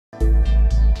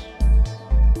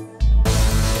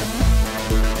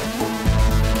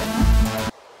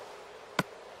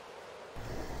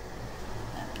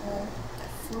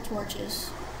torches.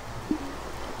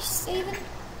 Saving?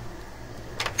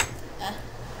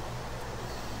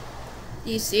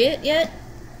 Do you see it yet?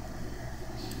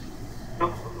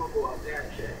 Nope, I'm gonna go out there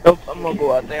and check. Nope, I'm gonna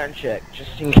go out there and check,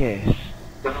 just in case.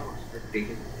 I don't want to start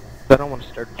digging. I don't want to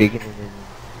start digging and then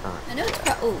not. I know it's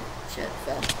oh, shit,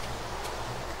 fell.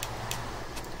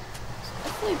 It's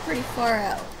definitely pretty far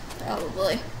out,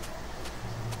 probably.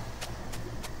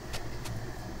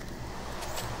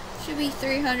 Should be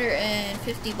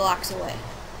 350 blocks away.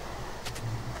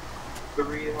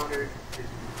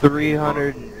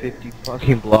 350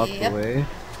 fucking blocks Yep. away.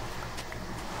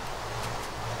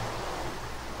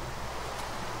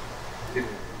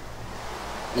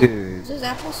 Dude. Those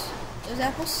apples? Those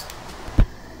apples?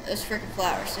 Those freaking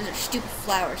flowers. Those are stupid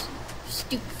flowers.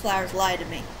 Stupid flowers lie to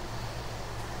me.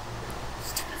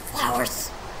 Stupid flowers.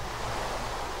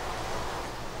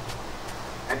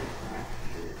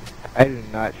 I do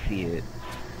not see it.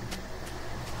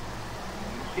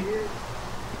 Do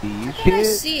you How see can I it?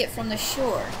 see it from the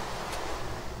shore?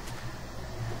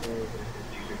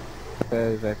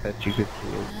 Because I thought you could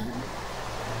see it.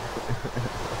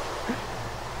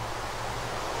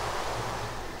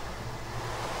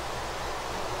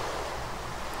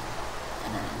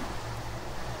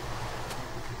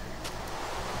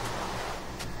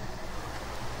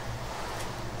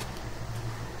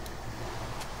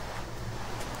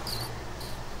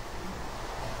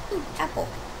 Ooh, apple.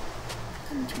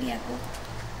 Come to me, apple.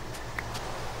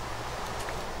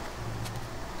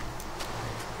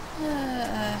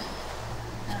 I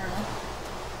don't know.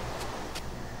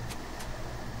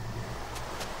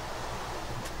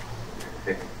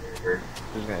 This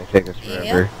is gonna take us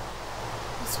forever. Yep.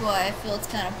 That's why I feel it's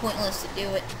kind of pointless to do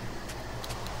it.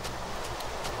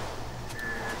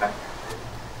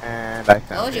 And I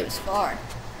found Told you it it. was far.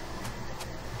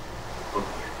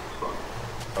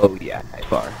 Oh yeah, it's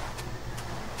far.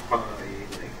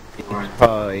 It's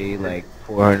probably like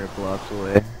 400 blocks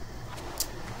away.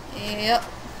 Yep.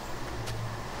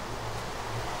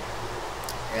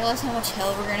 Realize how much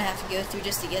hell we're gonna have to go through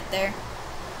just to get there?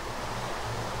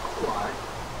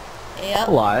 Yep.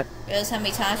 A lot. Realize how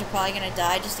many times we're probably gonna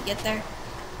die just to get there?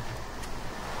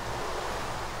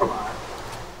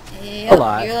 Yep. A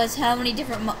lot. You realize how many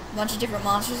different bunch of different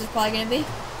monsters there's probably gonna be?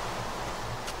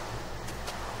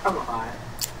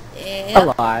 Yep. A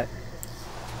lot.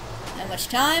 How much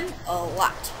time? A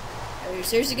lot. Are you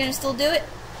seriously gonna still do it?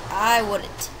 I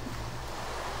wouldn't.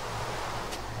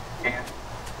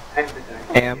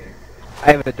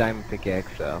 I have a diamond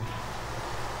pickaxe, so.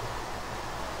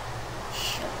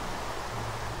 Shut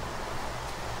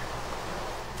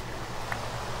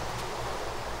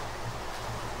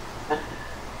up.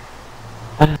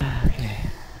 Okay.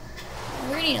 We're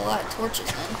gonna need a lot of torches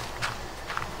then.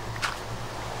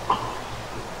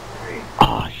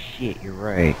 Oh shit, you're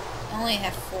right. I only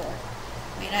have 4. I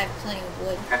mean, I have plenty of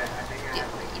wood.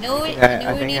 You know what? I You know think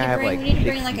what we need I to have, bring? like, We need to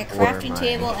bring like a 64 in crafting mine.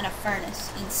 table and a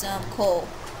furnace and some coal.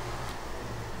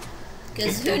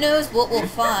 Because who knows what we'll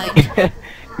find?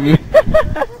 We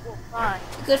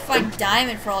could find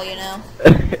diamond for all you know.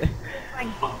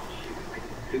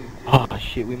 Oh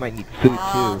shit, we might need food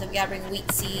Oh, too. then we gotta bring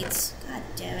wheat seeds. God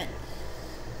damn it.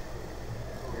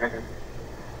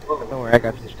 Don't worry, I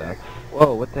got some stuff.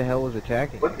 Whoa, what the hell was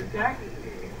attacking me? What's attacking me?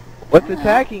 What's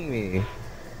attacking me?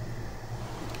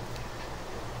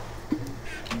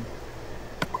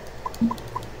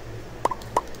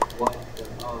 What the?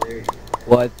 Oh, there you go.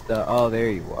 What the? Oh, there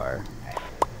you are.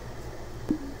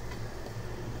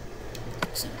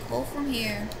 Some coal from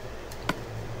here.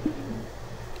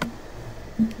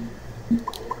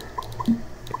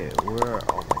 Okay, where are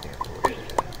all my damn torches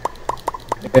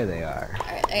at? There they are.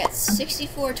 Alright, I got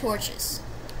 64 torches.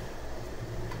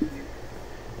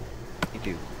 You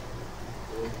do.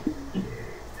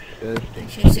 Just in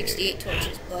Actually, I have case. 68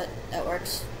 torches, but that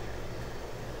works.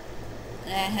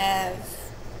 And I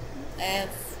have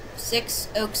 6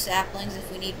 oak saplings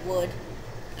if we need wood,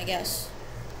 I guess.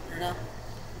 I don't know.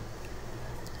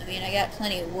 I mean, I got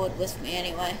plenty of wood with me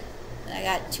anyway. And I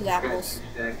got 2 apples.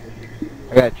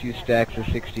 I got 2 stacks of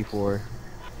 64.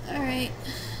 Alright.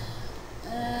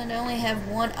 And I only have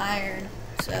 1 iron,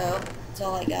 so that's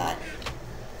all I got.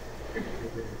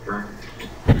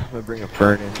 I'm gonna bring a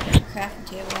furnace. Crafting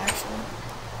table, actually.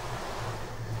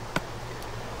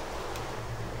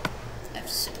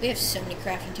 We have so many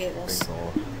crafting tables. Bring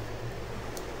gold.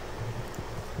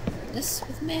 Bring this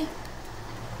with me.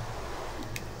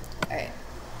 Alright.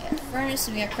 We got a furnace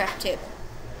and we got a crafting table.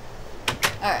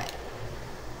 Alright.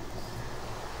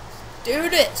 Do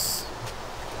this!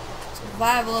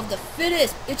 Survival of the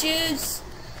fittest, bitches!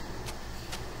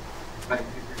 Alright,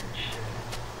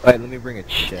 let me bring a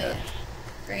chest.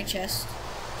 Grain chest.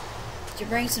 Did you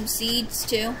bring some seeds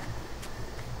too?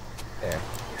 There.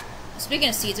 Speaking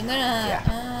of seeds, I'm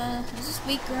gonna, is this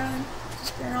wheat growing? Is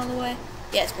this growing all the way?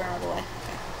 Yeah, it's growing all the way. Okay.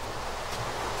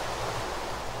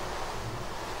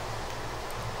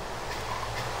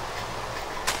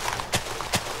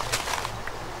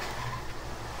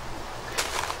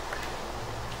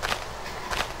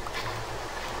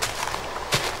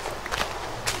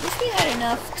 Wish we had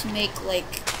enough to make, like,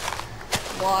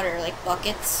 water, like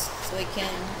buckets, so we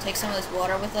can take some of this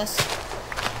water with us.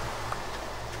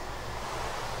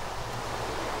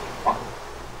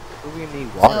 Do we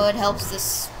need water? So it helps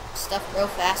this stuff grow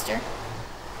faster.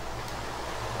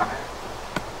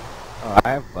 Oh, I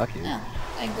have buckets. Yeah,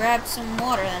 I grabbed some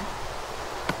water then.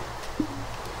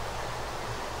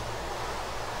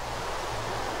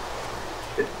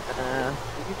 We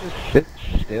can just sit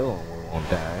still and we won't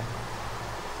die.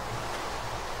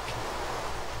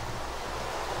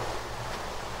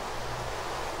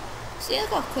 See, look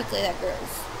how quickly that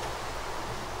grows.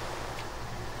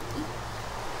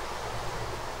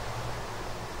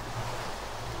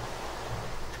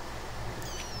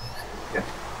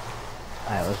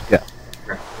 Alright, let's go.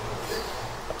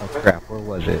 Oh crap, where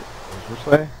was it? Was this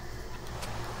way?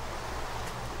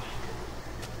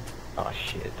 Oh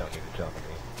shit, don't even tell me.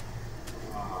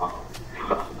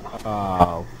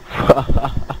 Oh,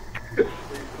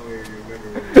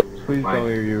 please don't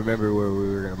even remember where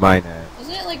we were gonna mine at.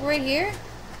 Wasn't it like right here?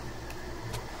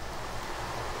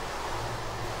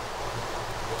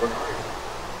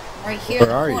 Right here Where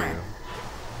in are the corner. you?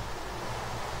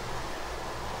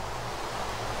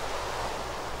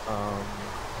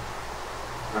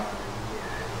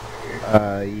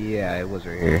 Yeah, it was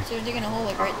right here. So we're digging a hole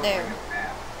like right there.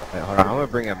 Wait, hold on, I'm gonna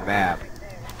bring a map.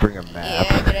 Bring a map.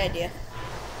 Yeah, good idea.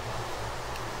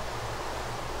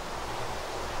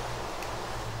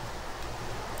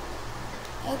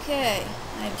 Okay,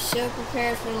 I'm so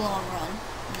prepared for the long run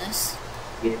on this.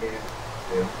 Yeah.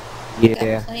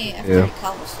 Yeah. Got plenty. I have Yeah. 30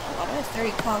 cobblestone. Why do I have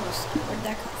 30 cobblestone? Where'd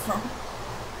that come from?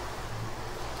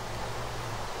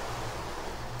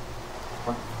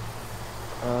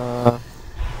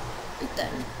 Shoot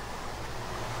then.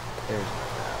 There's my map.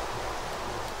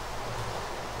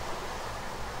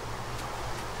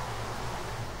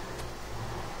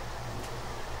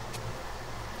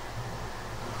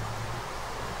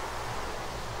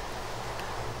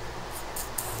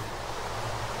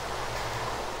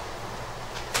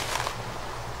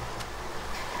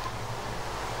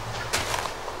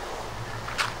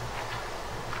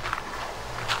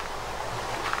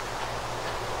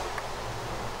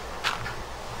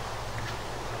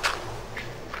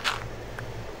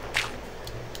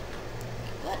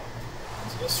 What?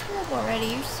 Did you screw up already?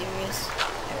 Are you serious?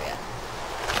 There we go.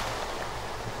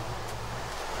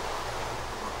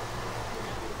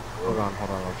 Hold on,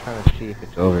 I'm trying to see if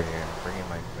it's over here. I'm bringing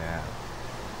my map.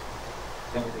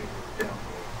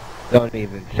 Don't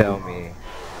even tell me.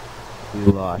 We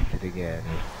lost it again.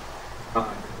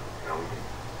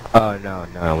 Oh, no,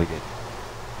 we didn't.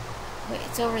 Wait,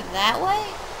 it's over that way?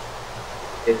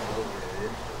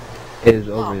 It is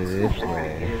over Oh, this come on.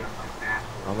 way.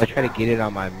 I'm gonna try to get it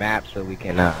on my map so we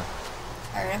can, Alright,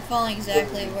 I'm following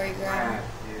exactly where you're going.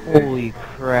 Holy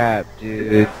crap,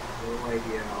 dude.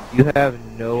 You have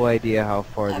no idea how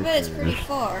far I this bet it's is. pretty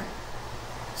far.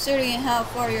 Considering how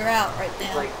far you're out right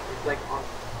now.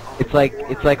 It's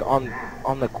like on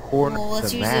the corner Well, of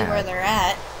that's the usually map. where they're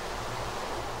at.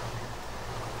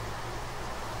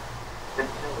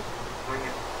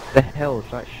 The hell,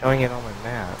 it's not showing it on my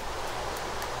map.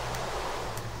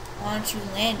 Why don't you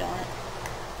land on it?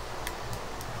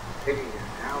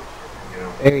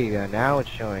 There you go, now it's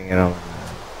showing it on my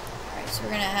map. Alright, so we're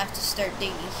gonna have to start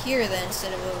digging here then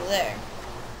instead of over there.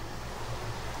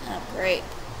 Oh, great.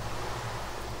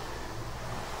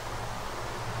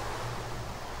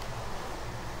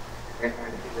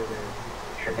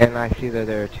 And I see that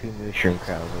there are 2 mushroom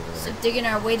cows over So there. digging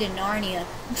our way to Narnia.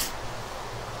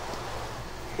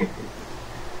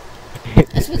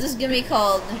 That's what this is gonna be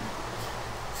called.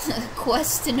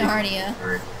 Quest to Narnia.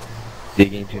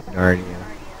 Digging to Narnia.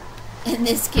 In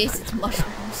this case, it's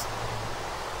mushrooms.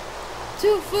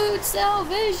 To food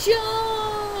salvation!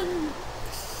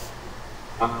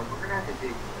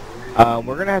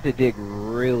 We're gonna have to dig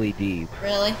really deep.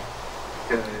 Really?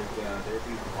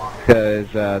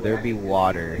 Because there'd be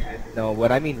water. No,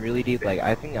 what I mean really deep, like,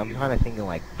 I'm kind of thinking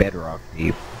like bedrock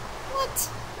deep. What?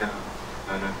 No.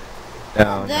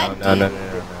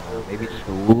 Maybe just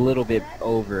a little bit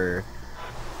over.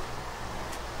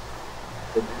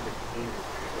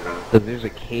 So there's a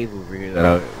cave over here that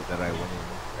I went in.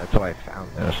 That's how I found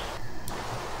this.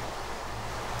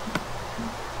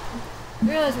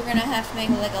 realize we're gonna have to make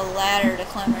like a ladder to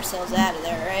climb ourselves out of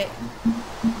there, right?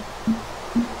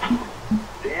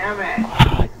 Damn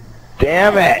it!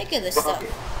 Damn Yeah, it! think of this stuff.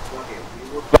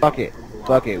 Fuck it.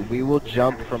 Fuck it. We will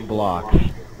jump from blocks.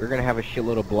 We're gonna have a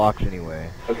shitload of blocks anyway.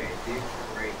 Okay, dig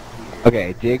right here.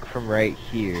 Okay, dig from right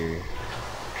here.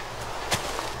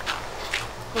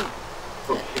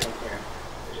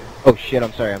 Oh shit,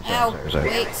 I'm sorry, I'm sorry, Ow. I'm sorry.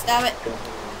 Wait, stop it.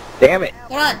 Damn it!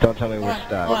 Hold on. Don't tell me Hold we're on,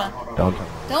 stuck. hold on. Don't tell me.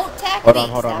 Don't attack Hold me. on,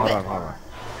 hold on, Stop hold it. on, hold on.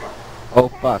 Oh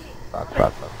fuck. Fuck,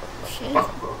 fuck, fuck, fuck, Shit.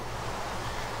 fuck.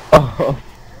 Oh.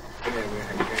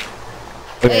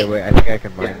 Okay, wait, I think I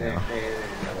can mine now.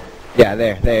 Yeah,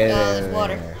 there. There's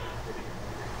water. There.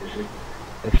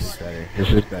 This is better.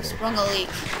 This is better. Sprung a leak.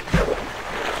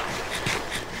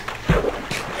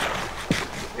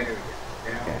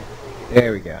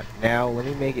 There we go. Now let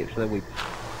me make it so that we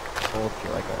both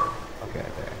get like a. Okay,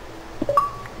 there.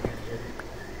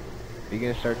 Are you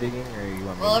gonna start digging, or you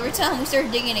want me? Well, to every time we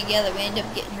start digging together, we end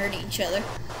up getting hurting each other.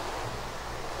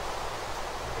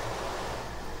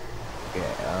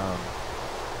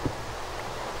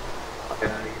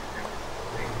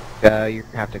 Yeah. You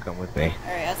have to come with me.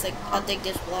 Alright, I'll dig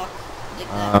this block. Dig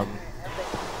that.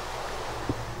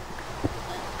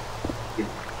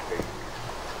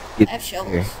 I have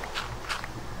shovels. Here.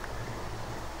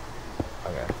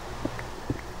 Okay.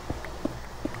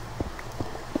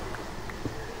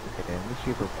 Okay, let's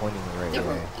see if we're pointing the right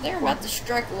way. They're about to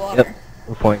strike water. Yep,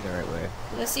 we're pointing the right way.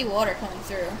 I see water coming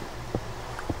through.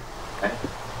 I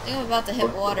think I'm about to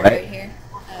hit water Right? right here.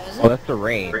 Oh, is it? Oh, that's the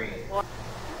rain. Oh,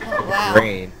 wow.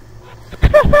 Rain.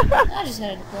 I just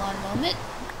had a blonde moment.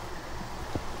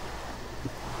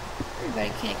 Everybody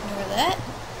can't ignore that.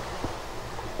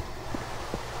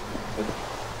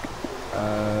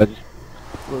 Just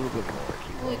a little bit more.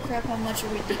 Holy crap, how much are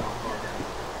we digging?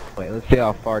 Wait, let's see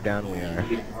how far down we are.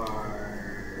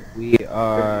 We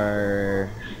are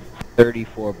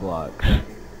 34 blocks.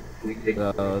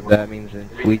 So that means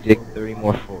if we dig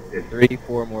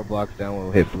 34 more blocks down,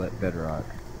 we'll hit bedrock.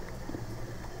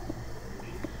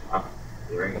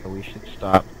 So we should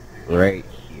stop right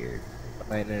here.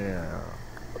 Wait, no.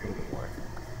 A little bit more.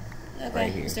 Okay,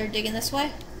 Right here. start digging this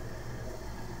way.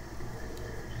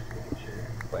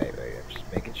 Wait, I'm just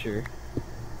making sure.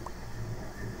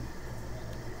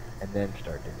 And then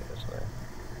start digging this way.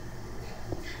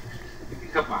 You can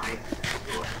come behind.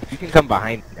 You can come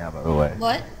behind me now, by the way.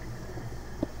 What?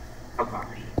 Come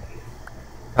behind.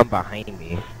 Come behind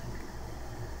me.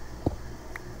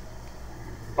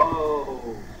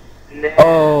 Oh, snap.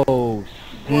 Oh,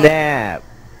 snap!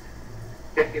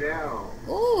 Check it out.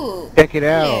 Ooh. Check it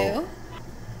out. Ew.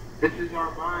 This is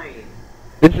our mine.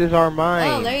 This is our mine.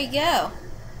 Oh, there you go.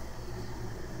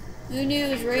 Who knew it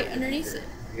was right underneath it?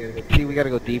 See, we gotta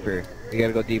go deeper. We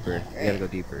gotta go deeper. We gotta Right. go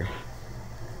deeper.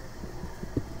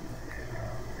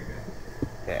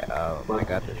 Okay, I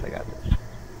got this.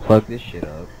 Plug this shit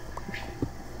up.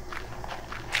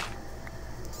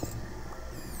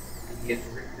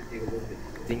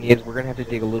 Thing is, we're gonna have to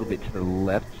dig a little bit to the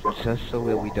left, just so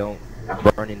that we don't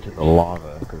run into the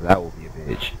lava, because that will be a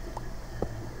bitch.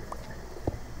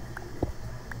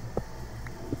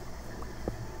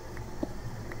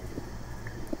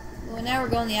 Well, now we're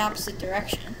going the opposite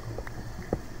direction.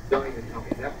 Don't even tell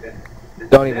me. Is that bed?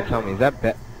 Don't even tell me. Is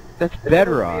that that's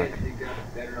bedrock?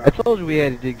 I told you we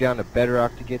had to dig down to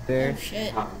bedrock to get there. Oh,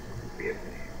 shit.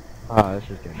 Ah, this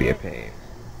is gonna be a pain.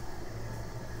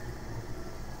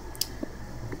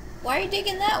 Why are you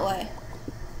digging that way?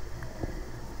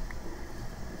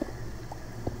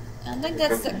 I don't think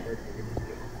that's the...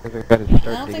 Because we gotta I start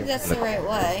don't think digging that's from the right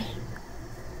way.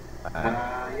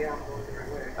 Yeah, I'm going the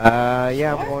right way.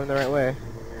 Yeah, I'm going the right way.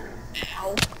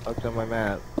 Ow. Looked on my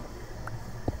map.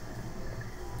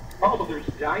 Oh, there's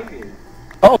diamonds.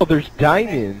 Oh, there's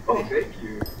diamonds. Oh, thank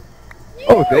you.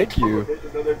 Oh, thank you. There's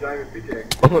another diamond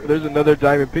pickaxe. Oh, there's another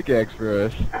diamond pickaxe for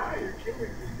us. Ah, you're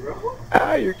killing me, bro.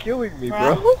 Ah, you're killing me,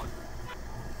 bro.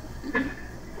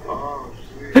 Oh,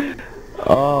 sweet.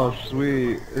 Oh,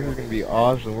 sweet. This is gonna be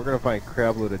awesome. We're gonna find a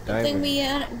crab load of I think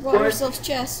diamonds. we brought ourselves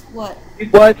chests. What?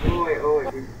 What? Oh,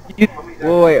 wait. You, How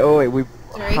many wait.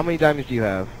 Three. How many diamonds do you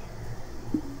have?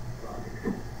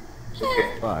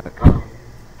 Okay. Fuck.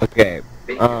 Make Okay. yourself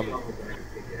a diamond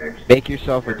pickaxe. Make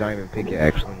yourself a diamond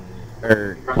pickaxe.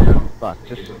 Or, fuck.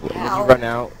 Just when you Ow. run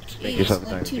out, just make Jeez, yourself a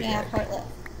like diamond 2.5 pickaxe. heart left.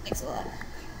 Thanks a lot.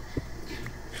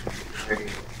 Ready?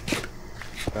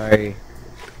 Sorry.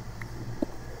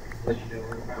 Let you know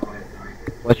we're gonna find a lot of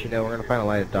diamonds. Let you know, we're gonna find a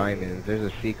lot of diamonds. There's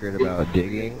a secret about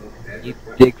digging. You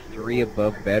dig 3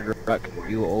 above bedrock,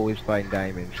 you will always find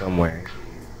diamonds somewhere.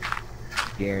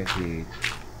 Guaranteed.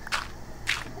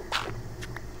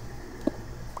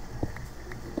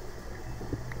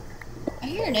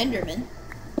 hear an Enderman.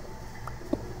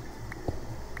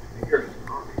 I hear a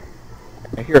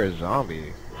zombie. I hear a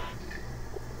zombie.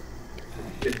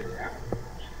 Shit, they're after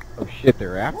us. Oh shit,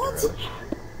 they're after What? us.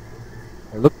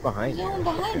 Hey, look There's behind no you. one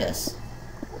behind Okay. us.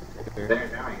 There,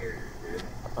 now I hear it, dude.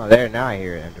 Oh, there, now I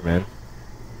hear it, Enderman.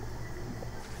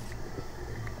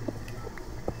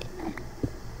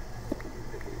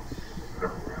 I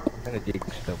don't know. I'm gonna dig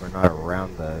stuff, we're not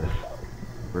around the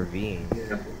ravine. You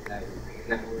know, that ravine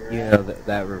that we're You at? know,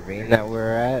 that ravine that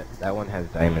we're at, that one has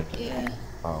diamonds in it. Yeah.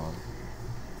 Um,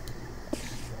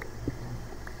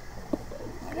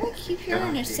 Why do I keep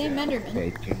hearing the same Enderman?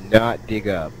 okay, do not dig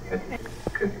up. Because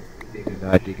we Do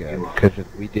not dig up, because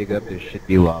if we dig up, there should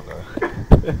be lava.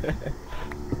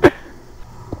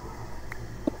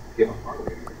 See how far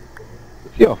we are.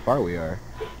 Let's see how far we are.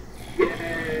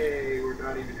 Yay! We're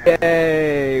not even halfway.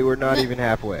 Yay! We're not even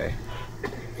halfway.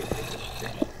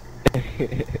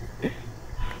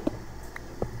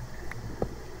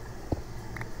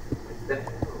 What the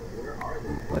hell? Where are they?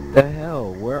 What the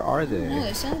hell? Where are No, they?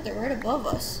 they sound like they're right above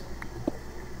us.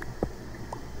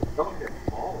 It's not like they're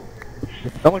following.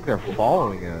 It's not like they're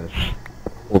following us.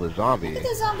 Well, the How zombie. did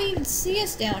the zombie even see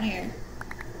us down here?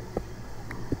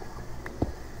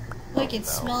 Like it no.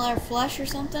 smell our flesh or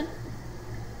something?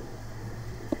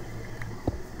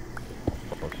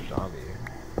 Oh, it's a zombie.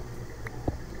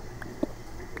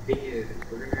 The thing is,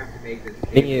 we're gonna have to make this.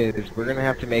 Thing is, we're gonna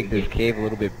have to make this cave a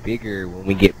little bit bigger when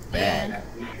we get Yeah. back.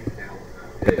 That mushroom cow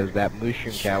will not fit. Because that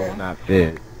mushroom cow will Sure. not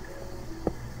fit.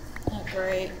 Oh,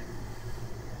 great.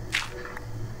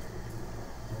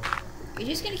 You're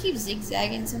just gonna keep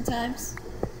zigzagging sometimes?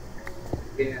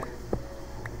 Yeah.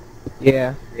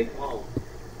 Yeah. They won't.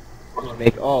 Just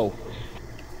make. Oh.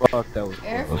 Fuck, that was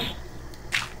Careful. close.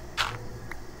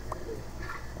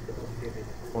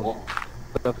 Well,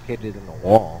 suffocated in the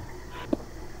wall.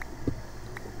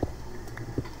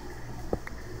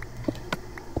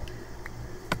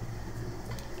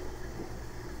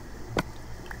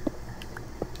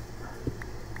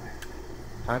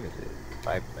 What time is it?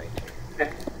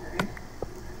 5:19.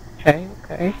 Okay,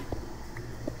 okay.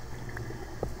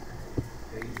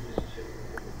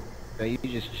 No, you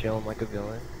just chilling like a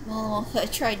villain. Well, if I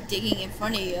tried digging in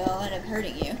front of you, I'll end up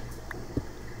hurting you.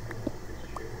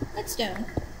 Redstone.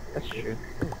 That's true.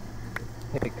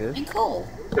 Hey, good. And coal.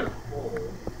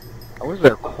 How was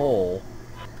there coal?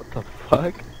 What the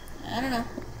fuck? I don't know.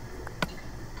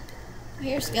 I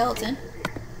hear a skeleton.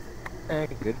 Eh,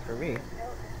 good for me.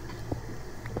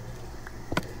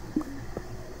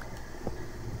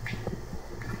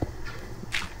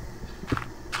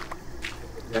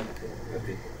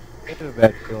 I have a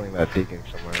bad feeling about digging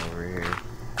somewhere over here.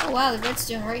 Oh wow, the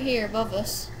redstone right here above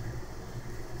us.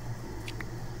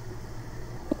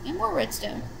 And more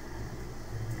redstone.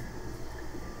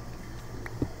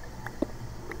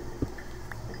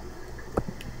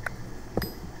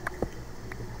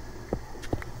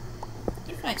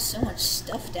 You find so much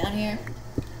stuff down here.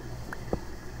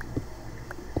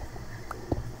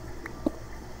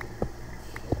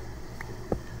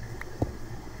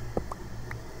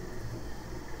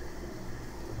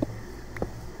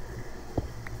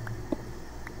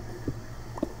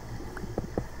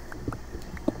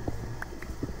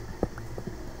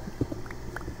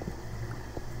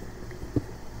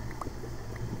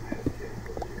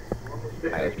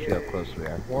 Alright, let's see how close we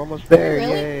are. We're almost there,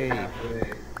 Really? yay!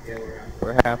 Halfway. Yeah, we're halfway.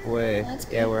 We're halfway. That's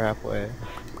Yeah, good. we're halfway.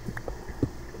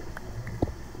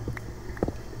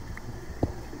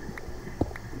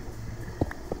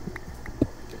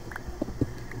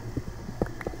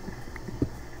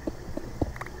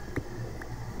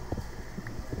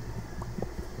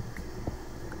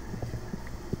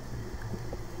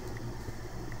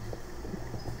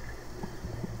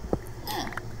 Oh.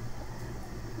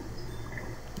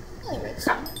 Another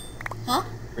redstone. Huh?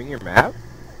 Bring your map?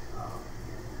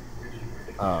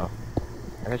 Oh.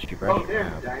 I thought you brought Oh, your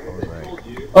there's map. I diamonds. was I like, told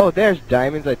you. oh, there's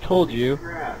diamonds, I told you.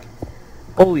 Crap.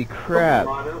 Holy There's a crap.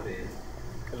 lot of it.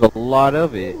 There's a lot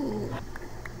of it. Ooh.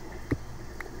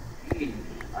 Jeez,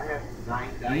 I have 9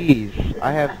 diamonds. Jeez,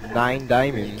 I have 9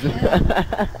 diamonds.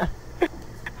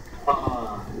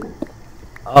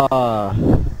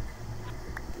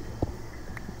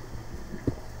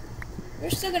 We're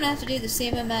still gonna have to do the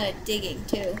same amount of digging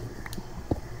too.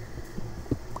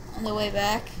 On the way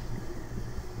back.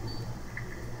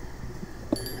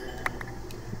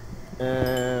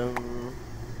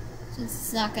 Since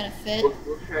it's not gonna fit.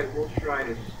 We'll try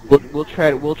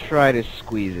to. we'll try to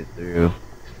squeeze it through.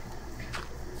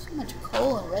 So much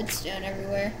coal and redstone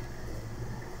everywhere.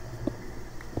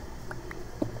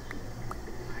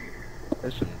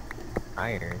 There's some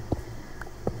iron.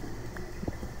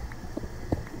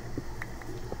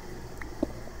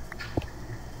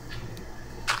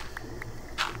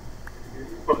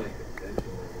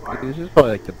 Dude, this is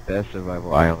probably like the best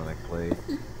survival island I played.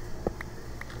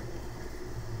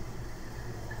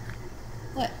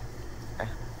 What? I'm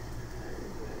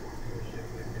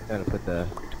gonna put the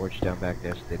torch down back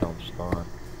there so they don't spawn.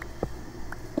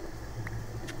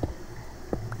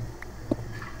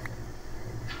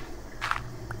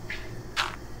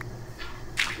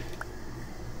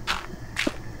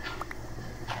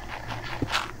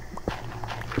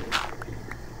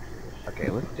 Okay,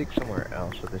 let's dig somewhere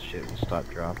else so this shit will stop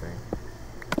dropping.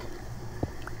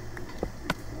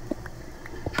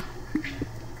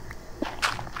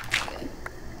 Okay.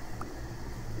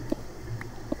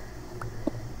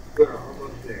 We're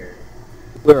almost there.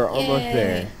 We're almost Yay.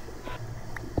 there.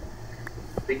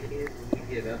 Thing is, when we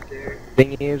get up there,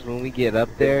 Thing is, when we get up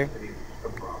there, a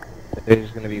problem.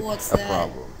 there's gonna be What's a that?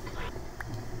 problem.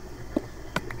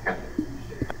 The captain.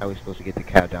 How are we supposed to get the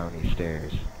cow down these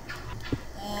stairs?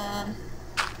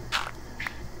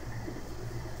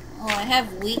 Well, I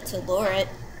have wheat to lure it.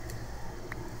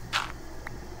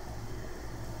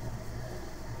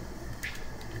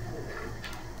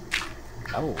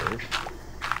 That will work.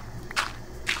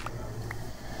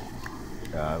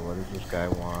 God, what does this guy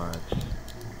want?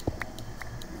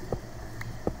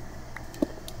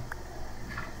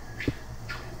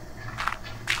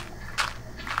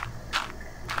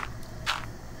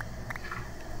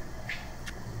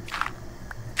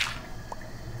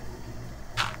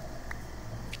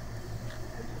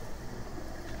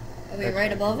 Are we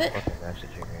right above it? Fucking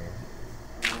messaging here.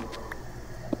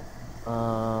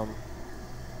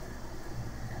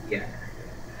 Yeah.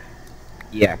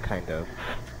 Yeah, kind of.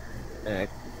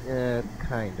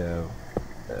 Kind of.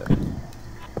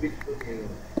 We still need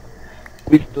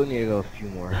We still need to go a few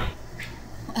more. to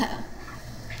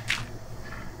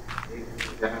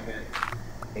happen.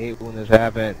 I hate when this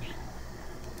happens.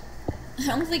 I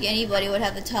don't think anybody would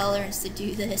have the tolerance to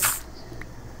do this.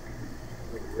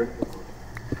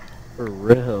 For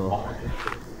real.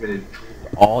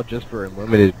 All just for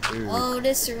unlimited food. Well, it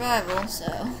is survival,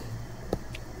 so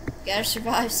gotta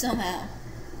survive somehow.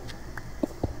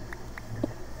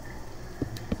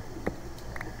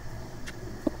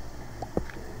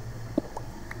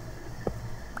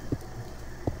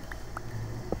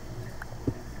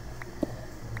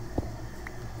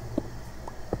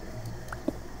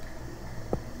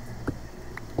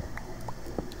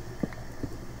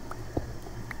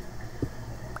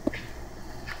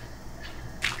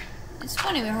 It's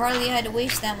funny, we hardly had to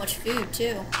waste that much food,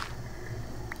 too.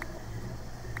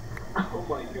 Oh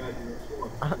my god, you're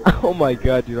so Oh my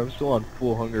god, dude, I'm still on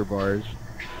full hunger bars.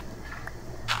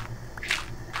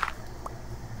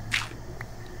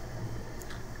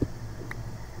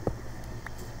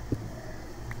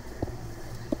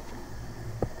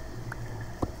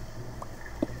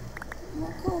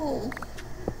 Oh, cool.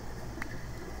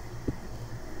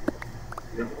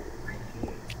 You're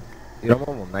 19. Dude, I'm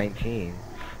almost 19.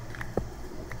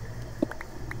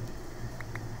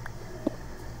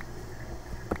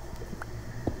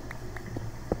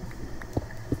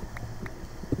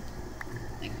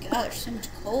 My god, there's so much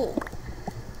coal.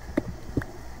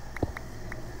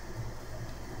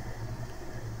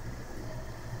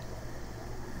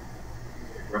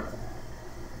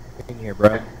 In here,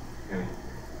 bro. Okay.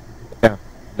 Down,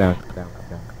 down, down, down,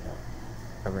 down.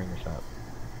 Covering this up.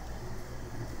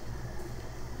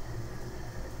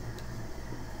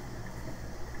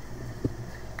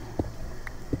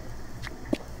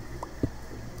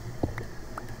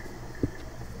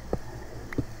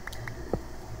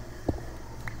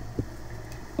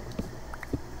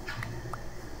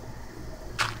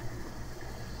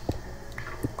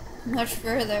 Much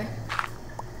further.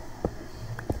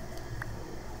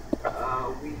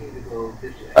 We need to go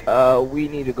this way. We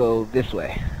need to go this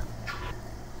way.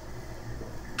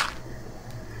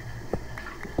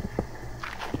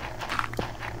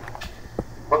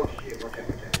 Oh shit, watch out,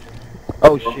 watch out.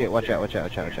 Oh shit, watch out, watch out,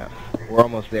 watch out, watch out. We're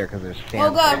almost there because there's sand.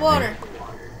 Oh god, water.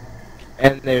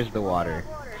 And there's the water.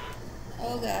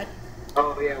 Oh god.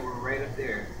 Oh yeah, we're right up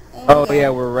there. Oh god. yeah,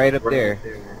 we're right up there.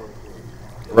 We're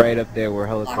hopeful. Right up there, we're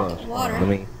hella Block close. the water. Let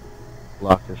me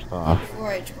block this off.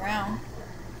 Before I drown.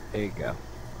 There you go.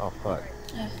 Oh fuck.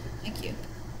 Thank you.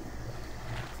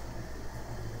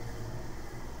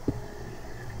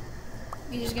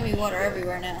 There's just gonna be water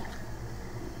everywhere now.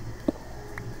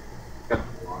 Gotta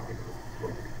block it.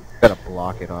 Gotta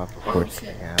block it off before shit.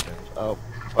 something happens. Oh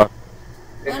fuck.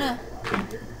 Oh no.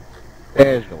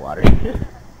 There's the water.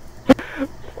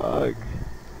 Fuck.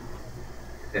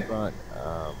 Yeah. Run.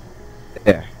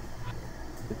 There.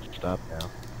 It's stopped now.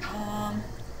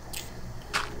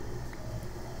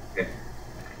 Okay.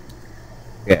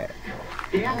 Yeah.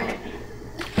 Damn it!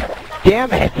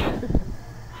 Damn it!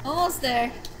 Almost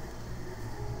there.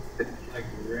 It's like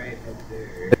right up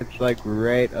there. It's like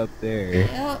right up there.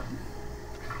 Yep.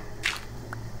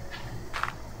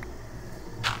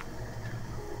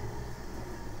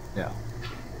 No.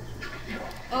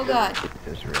 Oh god. Get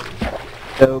this ready.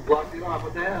 So Blocked it off.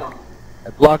 What the hell? I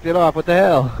blocked it off. What the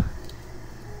hell?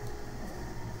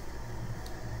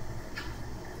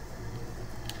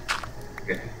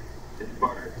 Okay. This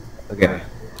part. Okay.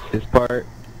 This part.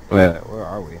 Wait, where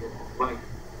are we?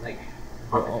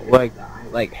 Like,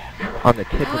 Like on the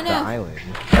tip Oh, of no. the island.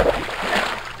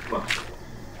 Well,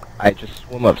 I just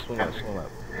swim up.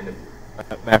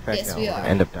 Matter of fact, Yes, no. we I'm are. gonna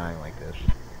end up dying like this.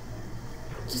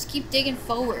 Just keep digging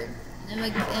forward.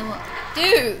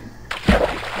 Dude!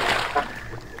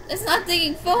 That's not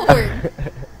digging forward.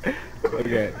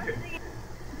 Okay.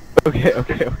 Okay.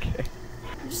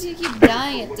 I'm just gonna keep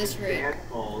dying at this rate. sand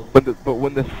falls. But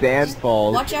when the sand Just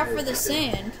falls, watch out for the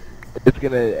sand. it's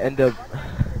gonna end up.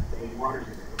 The water's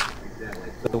gonna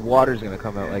come The water's gonna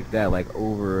come out like that. out like that, like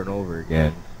over and over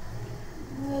again.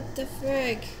 What the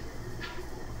frig?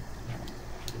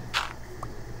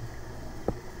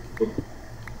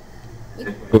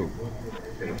 Boom.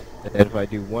 And then if I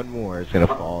do one more, it's gonna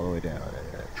fall all the way down.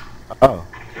 Oh.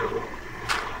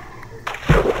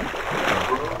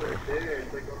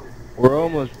 We're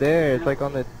almost there. It's like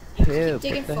on the Keep tip.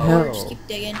 digging What the forward. hell? Just keep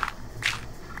digging.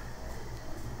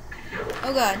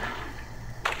 Oh god.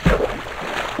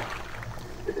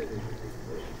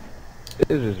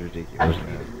 This is ridiculous,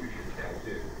 man.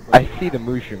 I see the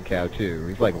mushroom cow too.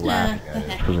 He's like laughing at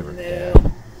us because of her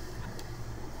death.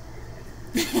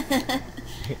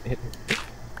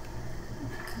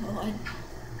 God.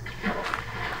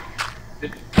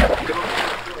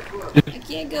 Just I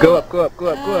can't go, go up, go up, go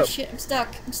up, oh, go up. Shit, I'm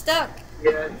stuck. I'm stuck.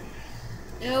 Yes.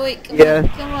 No, wait, come Yes. on,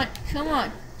 come on, come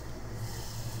on.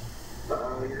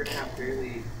 You're gonna have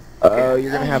barely. Oh,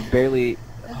 you're gonna have barely.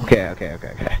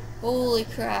 Okay. Holy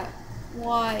crap.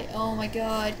 Why? Oh my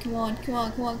god. Come on, come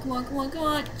on, come on, come on, come on, come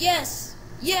on. Yes!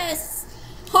 Yes!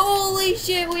 Holy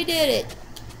shit, we did it!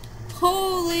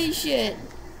 Holy shit.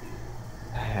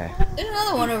 There's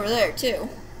another one over there, too.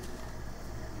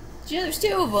 Yeah, there's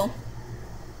two of them.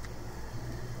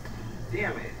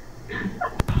 Damn it.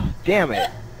 Damn it.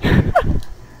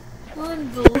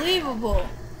 Unbelievable.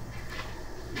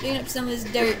 Digging up some of this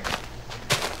dirt.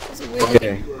 That's a weird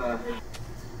Okay.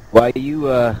 Why you Do what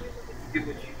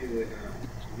you do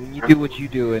when you do what you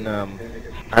do, and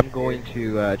I'm going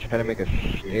to try to make a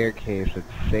staircase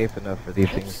that's safe enough for these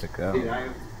things to go. Dude, I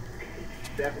have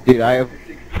Dude, I have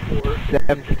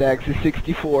 7 stacks of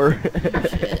 64.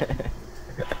 Shit.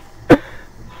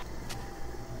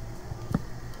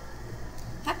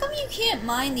 How come you can't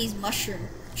mine these mushroom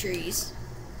trees?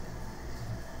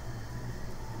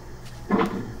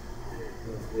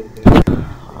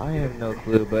 I have no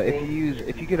clue, but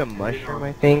if you get a mushroom,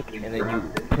 I think, and then you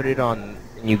put it on,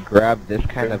 and you grab this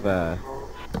kind of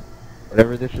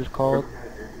whatever this is called,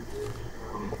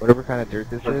 whatever kind of dirt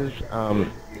this is,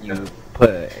 use what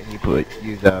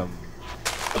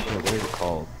is it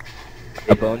called?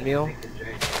 A bone meal?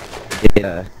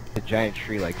 Yeah, a giant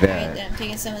tree like Alright, that. then I'm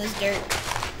taking some of this dirt.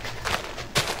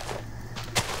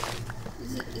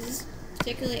 Is this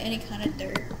particularly any kind of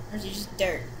dirt? Or is it just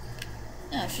dirt?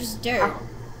 No, it's just dirt.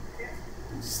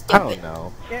 I Stupid. don't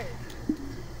know.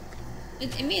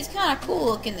 I mean, it's kind of cool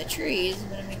looking, the trees,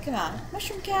 but I mean, come on.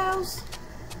 Mushroom cows?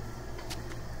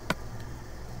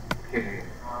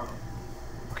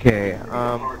 Okay,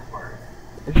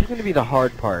 this is gonna be the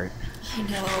hard part. I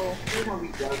know.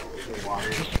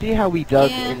 You see how we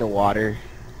dug Yeah. in the water?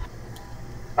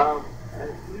 A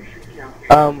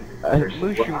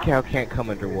mushroom cow can't come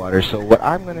underwater, so what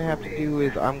I'm gonna have to do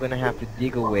is I'm gonna have to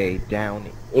dig a way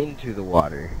down into the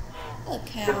water. Look,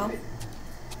 cow.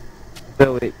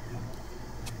 So it,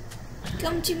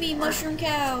 Come to me, mushroom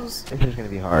cows. this is gonna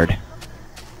be hard.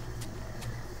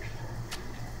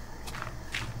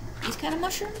 These kind of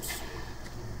mushrooms?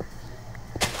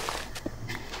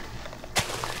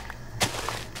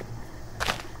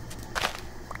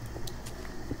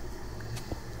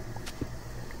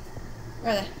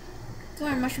 Where are they? Come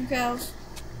on, mushroom cows.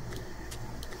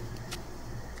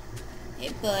 Hey,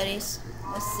 buddies.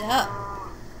 What's up?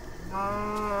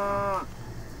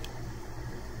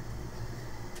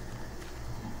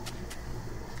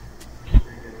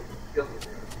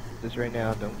 This right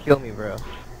now, don't kill me, bro.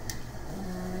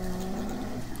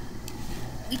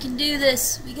 We can do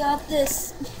this. We got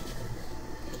this.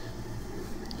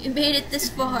 We made it this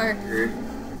far.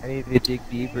 I need to dig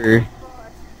deeper.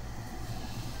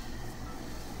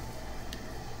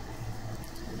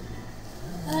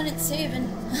 And it's saving.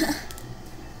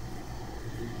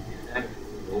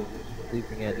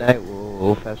 Sleeping at night.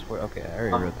 We'll fast forward. Okay, I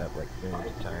already wrote that like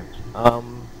millions of times.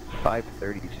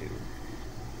 5:32.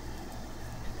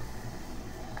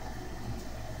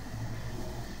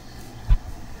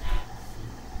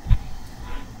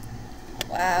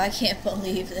 Wow, I can't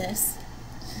believe this.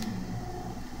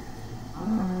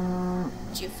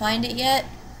 Did you find it yet?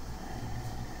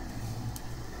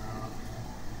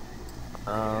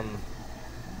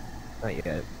 Not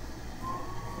yet.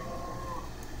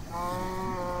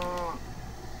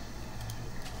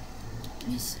 Let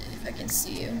me see if I can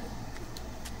see you.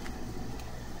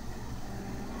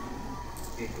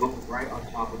 Okay, go right on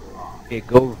top of the rock. Okay,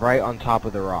 go right on top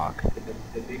of the rock.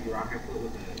 The big rock I put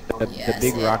with the... Yeah, The I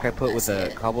big see rock it. I put I with see the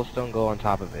it. cobblestone, go on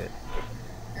top of it.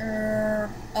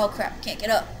 Oh crap, can't get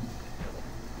up.